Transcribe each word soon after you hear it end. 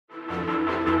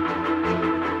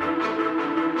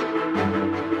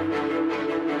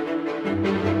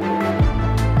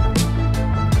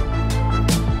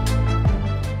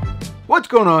What's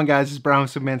going on, guys? It's Brown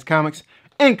with Superman's Comics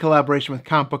in collaboration with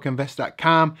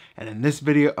comicbookinvest.com, and in this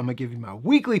video I'm going to give you my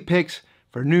weekly picks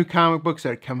for new comic books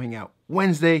that are coming out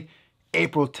Wednesday,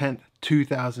 April 10th,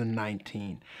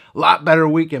 2019. A lot better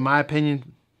week in my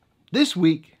opinion this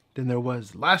week than there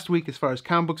was last week as far as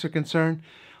comic books are concerned.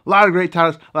 A lot of great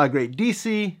titles, a lot of great DC,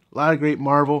 a lot of great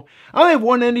Marvel. I only have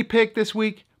one indie pick this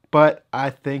week, but I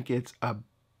think it's a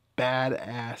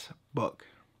badass book.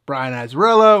 Brian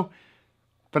Azzarello,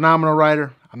 phenomenal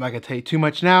writer. I'm not going to tell you too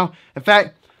much now. In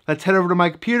fact, let's head over to my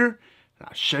computer and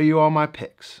I'll show you all my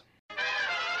picks.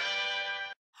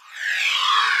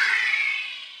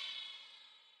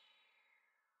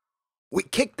 We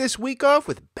kick this week off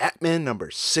with Batman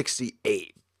number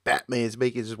 68. Batman is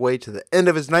making his way to the end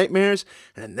of his nightmares,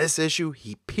 and in this issue,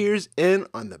 he peers in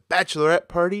on the bachelorette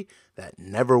party that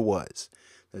never was.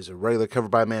 There's a regular cover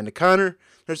by Amanda Conner.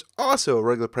 There's also a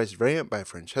regular price variant by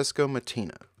Francesco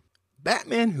Mattina.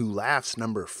 Batman Who Laughs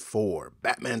number 4.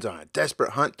 Batman's on a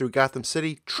desperate hunt through Gotham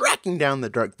City, tracking down the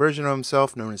dark version of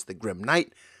himself known as the Grim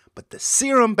Knight, but the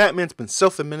serum Batman's been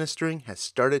self-administering has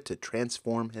started to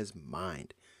transform his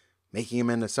mind, making him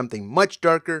into something much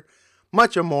darker,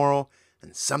 much immoral,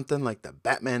 and something like the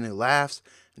Batman Who Laughs,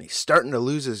 and he's starting to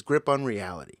lose his grip on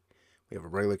reality. We have a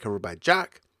regular cover by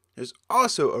Jock. There's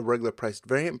also a regular priced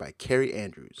variant by Carrie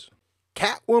Andrews.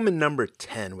 Catwoman number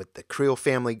 10. With the Creel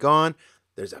family gone,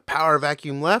 there's a power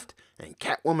vacuum left, and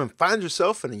Catwoman finds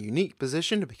herself in a unique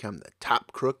position to become the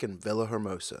top crook in Villa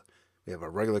Hermosa. We have a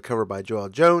regular cover by Joel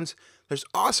Jones. There's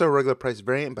also a regular priced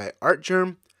variant by Art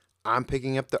Germ. I'm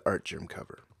picking up the Art Germ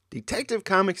cover. Detective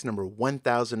Comics number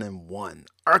 1001.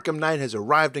 Arkham Knight has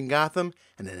arrived in Gotham,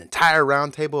 and an entire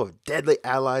roundtable of deadly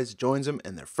allies joins him,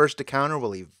 and their first encounter will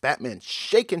leave Batman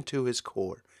shaken to his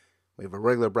core. We have a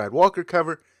regular Brad Walker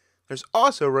cover. There's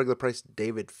also a regular priced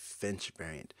David Finch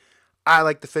variant. I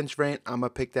like the Finch variant. I'm going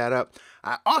to pick that up.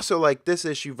 I also like this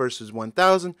issue versus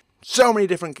 1000. So many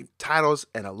different titles,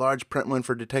 and a large print one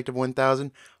for Detective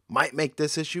 1000 might make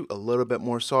this issue a little bit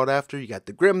more sought after. You got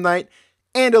the Grim Knight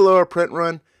and a lower print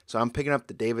run. So I'm picking up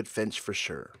the David Finch for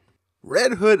sure.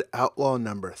 Red Hood Outlaw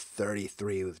number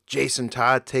 33 with Jason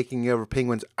Todd taking over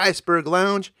Penguin's Iceberg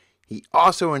Lounge. He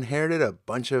also inherited a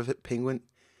bunch of Penguin's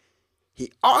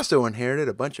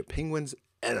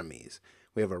enemies.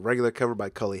 We have a regular cover by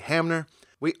Cully Hamner.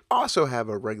 We also have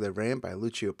a regular variant by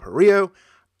Lucio Perillo.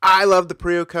 I love the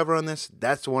Perillo cover on this.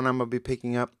 That's the one I'm going to be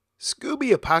picking up.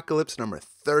 Scooby Apocalypse number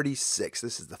 36.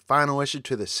 This is the final issue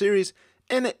to the series.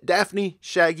 In it, Daphne,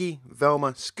 Shaggy,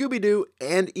 Velma, Scooby-Doo,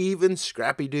 and even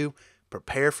Scrappy-Doo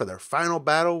prepare for their final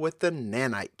battle with the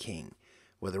Nanite King.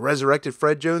 Will the resurrected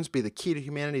Fred Jones be the key to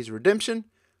humanity's redemption,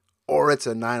 or its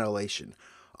annihilation?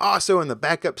 Also, in the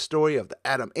backup story of the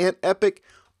Adam Ant epic,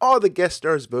 all the guest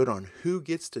stars vote on who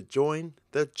gets to join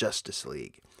the Justice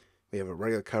League. We have a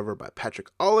regular cover by Patrick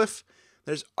Olive.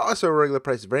 There's also a regular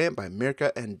price variant by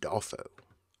Mirka Andolfo.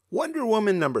 Wonder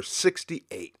Woman number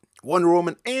 68. Wonder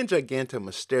Woman and Giganta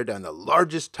must stare down the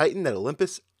largest titan that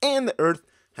Olympus and the Earth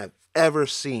have ever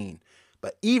seen.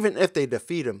 But even if they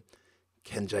defeat him,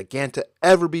 can Giganta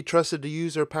ever be trusted to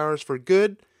use her powers for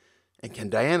good? And can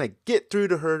Diana get through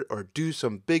to her, or do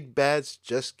some big bads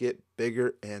just get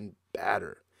bigger and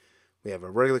badder? We have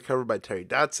a regular cover by Terry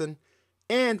Dodson,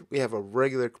 and we have a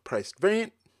regular priced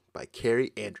variant by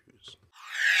Carrie Andrews.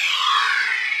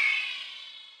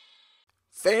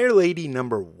 Fair Lady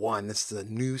number 1. This is a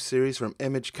new series from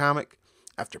Image Comic.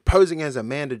 After posing as a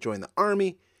man to join the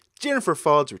army, Jennifer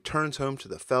Falls returns home to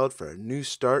the Feld for a new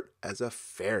start as a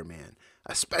fair man,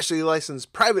 a specially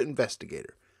licensed private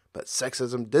investigator. But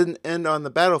sexism didn't end on the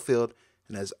battlefield,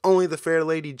 and as only the Fair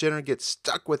Lady Jenner gets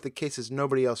stuck with the cases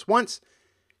nobody else wants,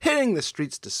 hitting the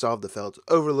streets to solve the Feld's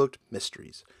overlooked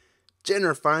mysteries.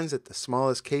 Jenner finds that the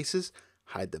smallest cases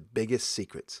hide the biggest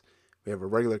secrets. We have a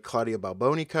regular Claudia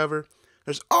Balboni cover.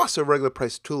 There's also a regular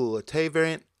price Tula Lotay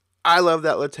variant. I love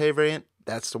that Lotay variant.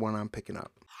 That's the one I'm picking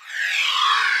up.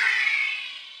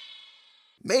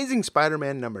 Amazing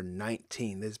Spider-Man number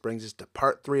 19. This brings us to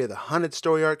part 3 of the Hunted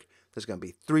story arc. There's going to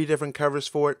be 3 different covers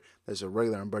for it. There's a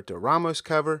regular Humberto Ramos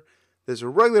cover. There's a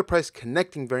regular price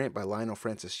connecting variant by Lionel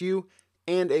Francis Yu,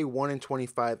 and a 1 in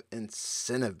 25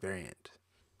 incentive variant.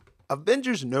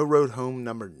 Avengers No Road Home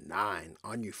number 9.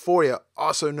 On Euphoria,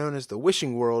 also known as the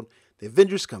Wishing World, the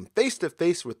Avengers come face to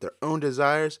face with their own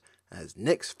desires as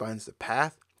Nyx finds the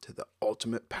path to the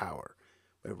ultimate power.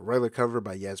 We have a regular cover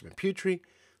by Yasmin Putri.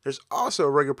 There's also a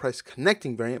regular price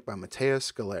connecting variant by Matteo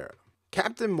Scalera.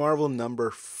 Captain Marvel number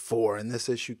 4. In this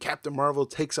issue, Captain Marvel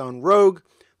takes on Rogue.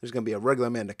 There's going to be a regular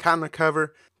Amanda Conner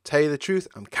cover. Tell you the truth,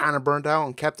 I'm kind of burnt out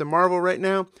on Captain Marvel right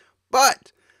now,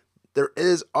 but There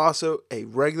is also a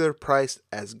regular priced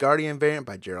Asgardian variant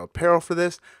by Gerald Perel for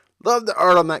this. Love the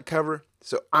art on that cover,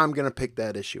 so I'm going to pick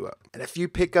that issue up. And if you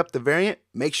pick up the variant,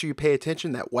 make sure you pay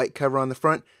attention to that white cover on the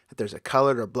front. If there's a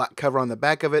colored or black cover on the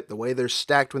back of it, the way they're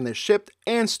stacked when they're shipped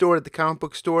and stored at the comic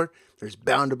book store, there's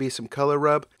bound to be some color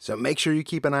rub, so make sure you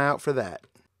keep an eye out for that.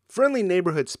 Friendly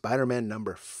Neighborhood Spider-Man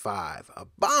number 5. A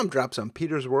bomb drops on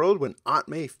Peter's world when Aunt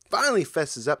May finally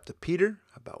fesses up to Peter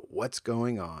about what's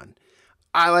going on.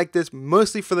 I like this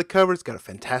mostly for the cover. It's got a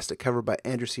fantastic cover by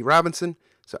Andrew C. Robinson,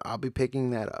 so I'll be picking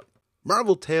that up.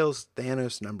 Marvel Tales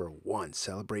Thanos number 1,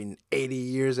 celebrating 80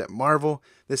 years at Marvel.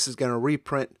 This is going to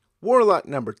reprint Warlock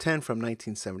number 10 from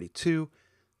 1972,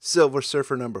 Silver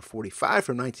Surfer number 45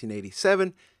 from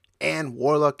 1987, and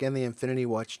Warlock and the Infinity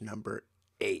Watch number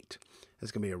 8.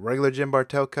 There's going to be a regular Jim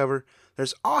Bartel cover.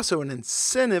 There's also an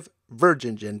incentive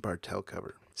Virgin Jim Bartel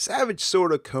cover. Savage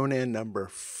Sword of Conan number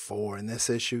 4. In this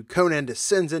issue, Conan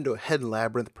descends into a hidden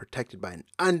labyrinth protected by an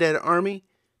undead army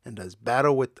and does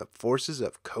battle with the forces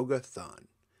of Koga Thun.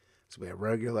 This will be a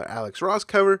regular Alex Ross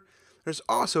cover. There's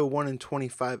also a 1 in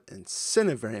 25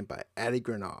 incentive variant by Adi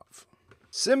Granov.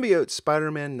 Symbiote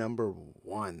Spider-Man number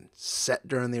 1. Set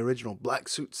during the original Black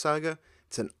Suit saga,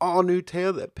 it's an all-new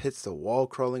tale that pits the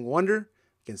wall-crawling wonder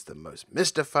against the most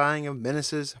mystifying of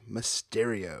menaces,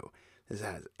 Mysterio. This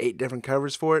has 8 different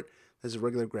covers for it. There's a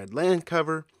regular Greg Land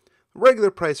cover, a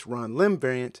regular price Ron Lim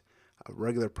variant, a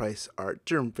regular price Art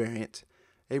Germ variant,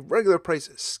 a regular price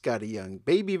Scotty Young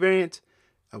Baby variant,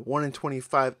 a 1 in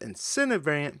 25 incentive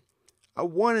variant, a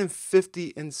 1 in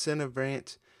 50 incentive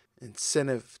variant,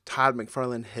 incentive Todd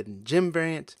McFarlane Hidden Gem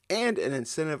variant, and an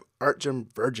incentive Art Germ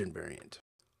Virgin variant.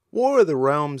 War of the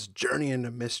Realms Journey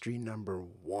into Mystery number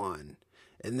 1.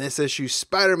 In this issue,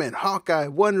 Spider-Man, Hawkeye,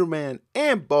 Wonder Man,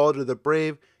 and Balder the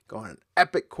Brave go on an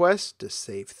epic quest to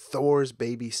save Thor's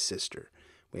baby sister.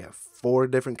 We have 4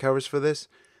 different covers for this.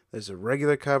 There's a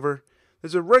regular cover.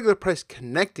 There's a regular price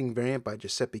connecting variant by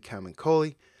Giuseppe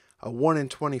Camuncoli, a 1 in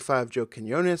 25 Joe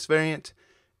Quinones variant,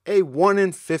 a 1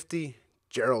 in 50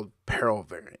 Gerald Perel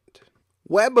variant.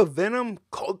 Web of Venom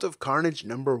Cult of Carnage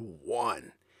number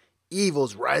 1.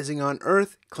 Evil's rising on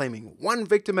Earth, claiming one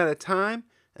victim at a time,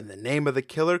 and the name of the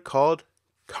killer called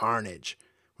Carnage.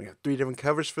 We have 3 different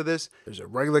covers for this. There's a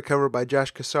regular cover by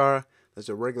Josh Cassara. There's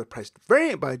a regular priced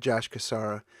variant by Josh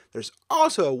Cassara. There's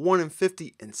also a 1 in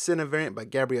 50 incentive variant by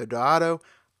Gabriel Dell'Otto.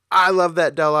 I love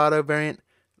that Dell'Otto variant.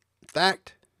 In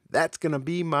fact, that's going to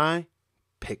be my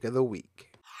pick of the week.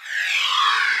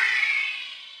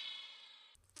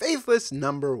 Faithless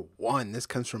number 1. This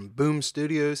comes from Boom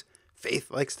Studios.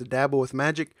 Faith likes to dabble with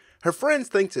magic. Her friends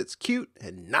thinks it's cute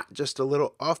and not just a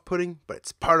little off-putting, but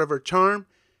it's part of her charm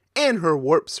and her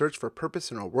warped search for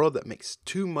purpose in a world that makes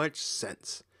too much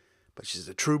sense. But she's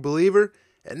a true believer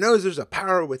and knows there's a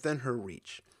power within her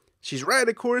reach. She's right,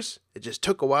 of course. It just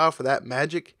took a while for that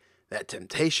magic, that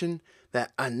temptation,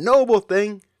 that unknowable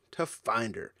thing to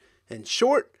find her. In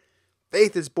short,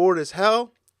 Faith is bored as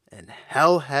hell, and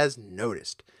hell has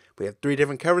noticed. We have 3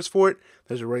 different covers for it.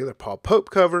 There's a regular Paul Pope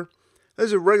cover.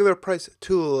 There's a regular price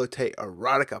Tula Lotte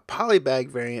Erotica Polybag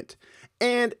variant,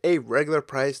 and a regular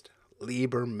priced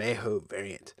Liber Mejo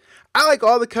variant. I like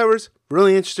all the covers,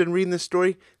 really interested in reading this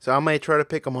story, so I may try to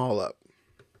pick them all up.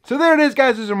 So there it is,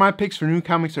 guys. Those are my picks for new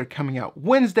comics that are coming out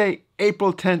Wednesday,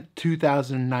 April 10th,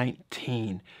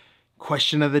 2019.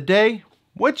 Question of the day,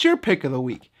 what's your pick of the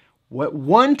week? What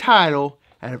one title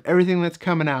out of everything that's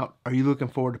coming out are you looking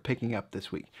forward to picking up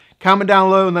this week? Comment down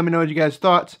below and let me know what you guys'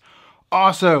 thoughts.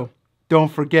 Also,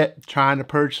 don't forget, trying to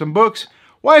purge some books.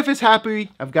 Wife is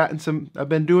happy. I've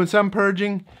been doing some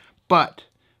purging, but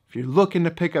if you're looking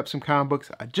to pick up some comic books,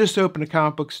 I just opened a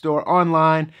comic book store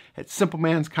online at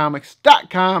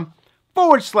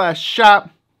simplemanscomics.com/shop.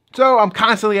 So I'm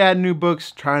constantly adding new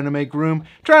books, trying to make room,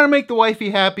 trying to make the wifey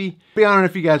happy. Be honored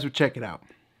if you guys would check it out.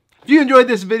 If you enjoyed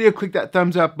this video, click that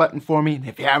thumbs up button for me. And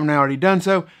if you haven't already done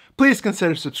so, please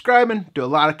consider subscribing. Do a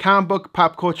lot of comic book,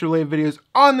 pop culture related videos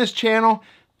on this channel.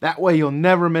 That way you'll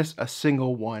never miss a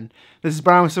single one. This is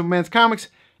Brian with Simple Man's Comics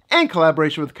in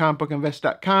collaboration with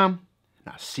comicbookinvest.com.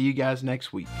 And I'll see you guys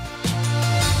next week.